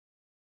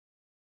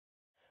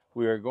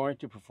We are going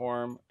to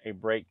perform a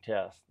brake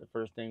test. The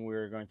first thing we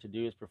are going to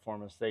do is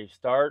perform a safe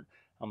start.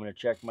 I'm going to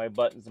check my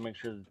buttons to make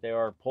sure that they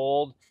are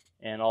pulled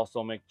and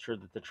also make sure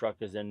that the truck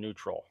is in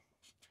neutral.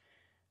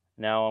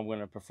 Now I'm going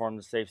to perform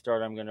the safe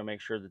start. I'm going to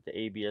make sure that the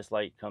ABS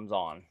light comes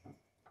on.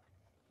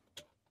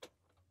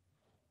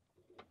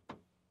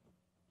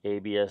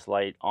 ABS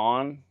light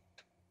on,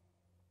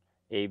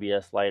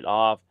 ABS light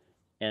off,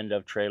 end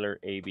of trailer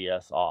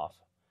ABS off.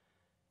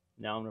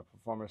 Now I'm going to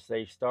perform a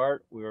safe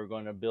start. We are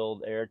going to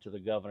build air to the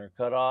governor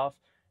cutoff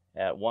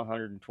at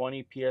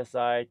 120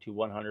 psi to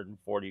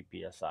 140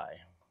 psi.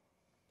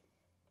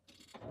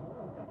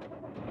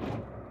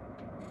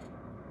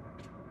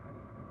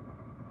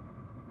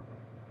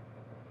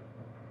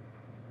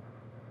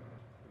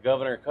 The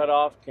governor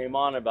cutoff came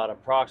on about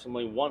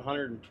approximately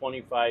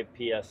 125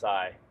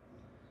 psi.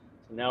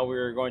 So now we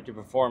are going to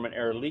perform an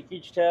air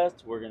leakage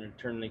test. We're going to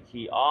turn the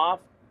key off.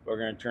 We're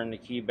going to turn the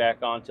key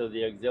back onto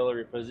the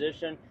auxiliary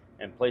position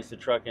and place the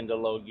truck into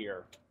low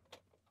gear.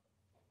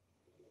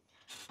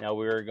 Now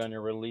we are going to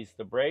release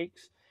the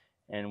brakes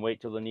and wait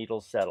till the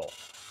needles settle.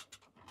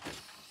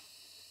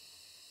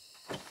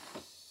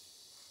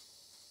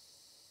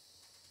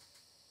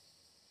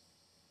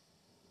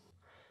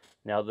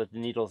 Now that the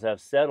needles have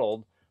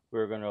settled,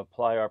 we're going to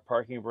apply our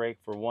parking brake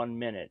for 1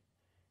 minute,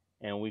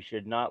 and we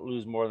should not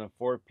lose more than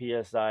 4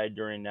 psi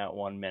during that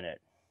 1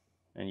 minute.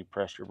 And you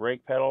press your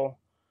brake pedal,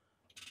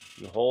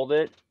 you hold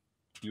it,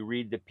 you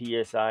read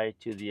the psi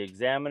to the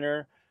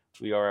examiner.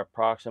 We are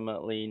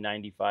approximately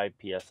 95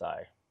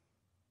 psi.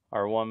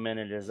 Our 1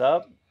 minute is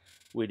up.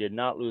 We did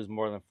not lose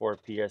more than 4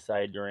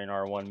 psi during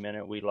our 1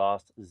 minute. We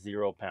lost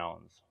 0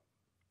 pounds.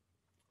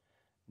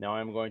 Now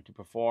I'm going to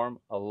perform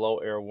a low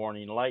air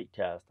warning light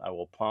test. I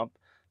will pump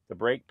the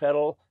brake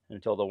pedal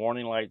until the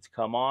warning lights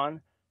come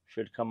on.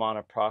 Should come on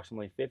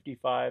approximately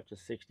 55 to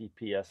 60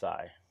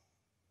 psi.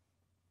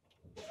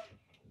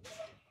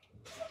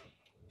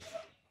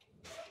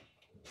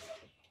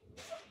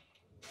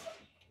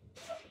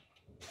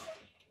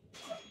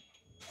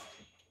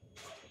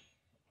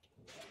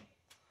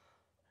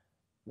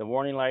 The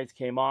warning lights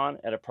came on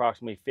at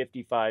approximately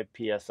 55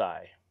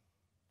 psi.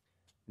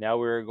 Now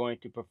we are going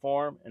to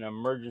perform an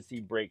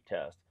emergency brake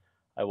test.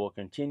 I will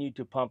continue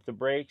to pump the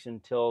brakes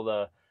until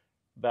the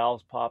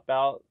valves pop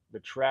out. The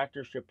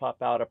tractor should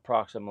pop out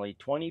approximately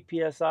 20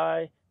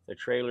 psi. The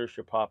trailer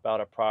should pop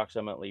out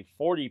approximately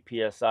 40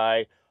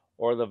 psi,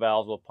 or the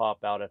valves will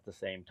pop out at the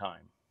same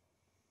time.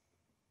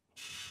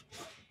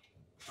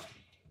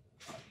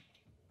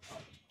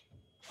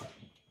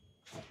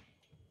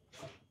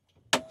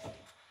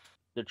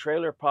 The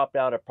trailer popped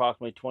out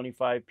approximately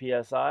 25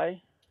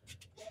 psi,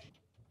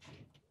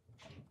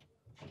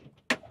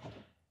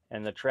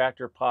 and the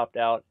tractor popped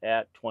out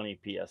at 20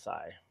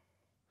 psi.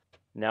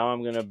 Now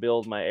I'm going to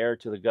build my air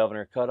to the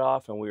governor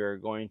cutoff, and we are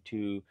going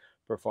to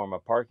perform a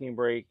parking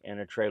brake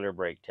and a trailer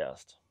brake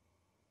test.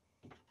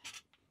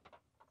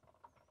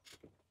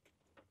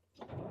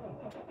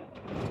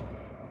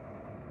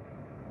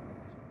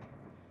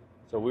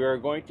 So we are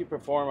going to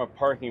perform a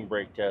parking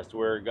brake test.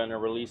 We're going to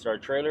release our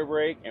trailer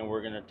brake and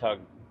we're going to tug.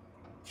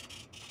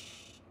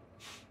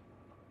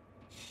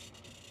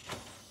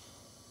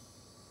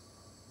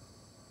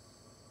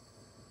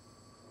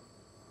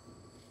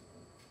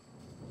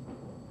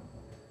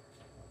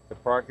 The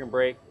parking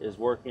brake is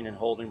working and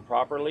holding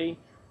properly.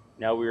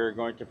 Now we are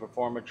going to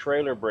perform a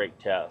trailer brake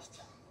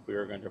test. We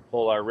are going to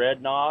pull our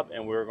red knob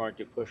and we're going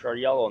to push our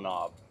yellow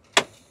knob.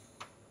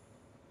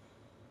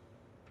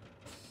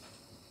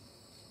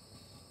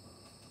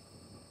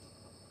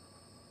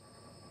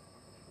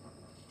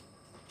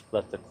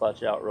 Let the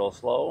clutch out real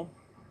slow.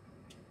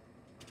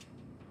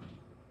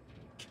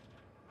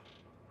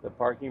 The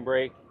parking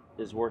brake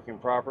is working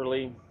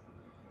properly.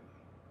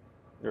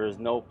 There is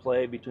no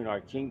play between our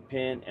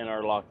kingpin and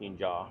our locking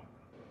jaw.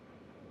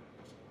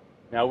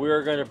 Now we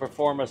are going to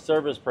perform a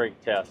service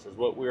brake test. Is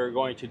what we are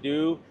going to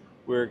do.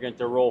 We're going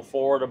to roll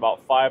forward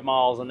about 5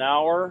 miles an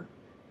hour,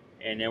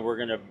 and then we're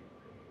going to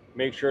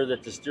make sure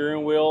that the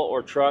steering wheel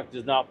or truck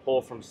does not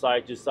pull from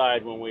side to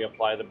side when we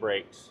apply the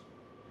brakes.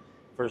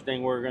 First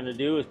thing we're going to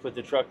do is put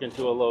the truck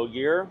into a low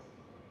gear.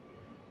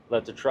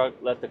 Let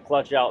the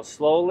clutch out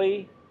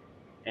slowly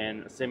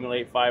and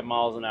simulate 5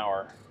 miles an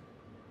hour.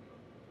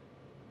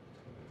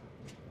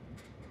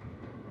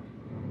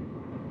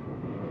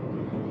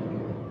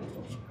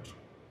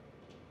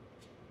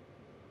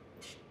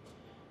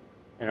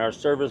 And our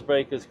service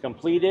brake is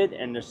completed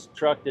and this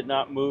truck did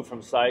not move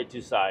from side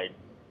to side.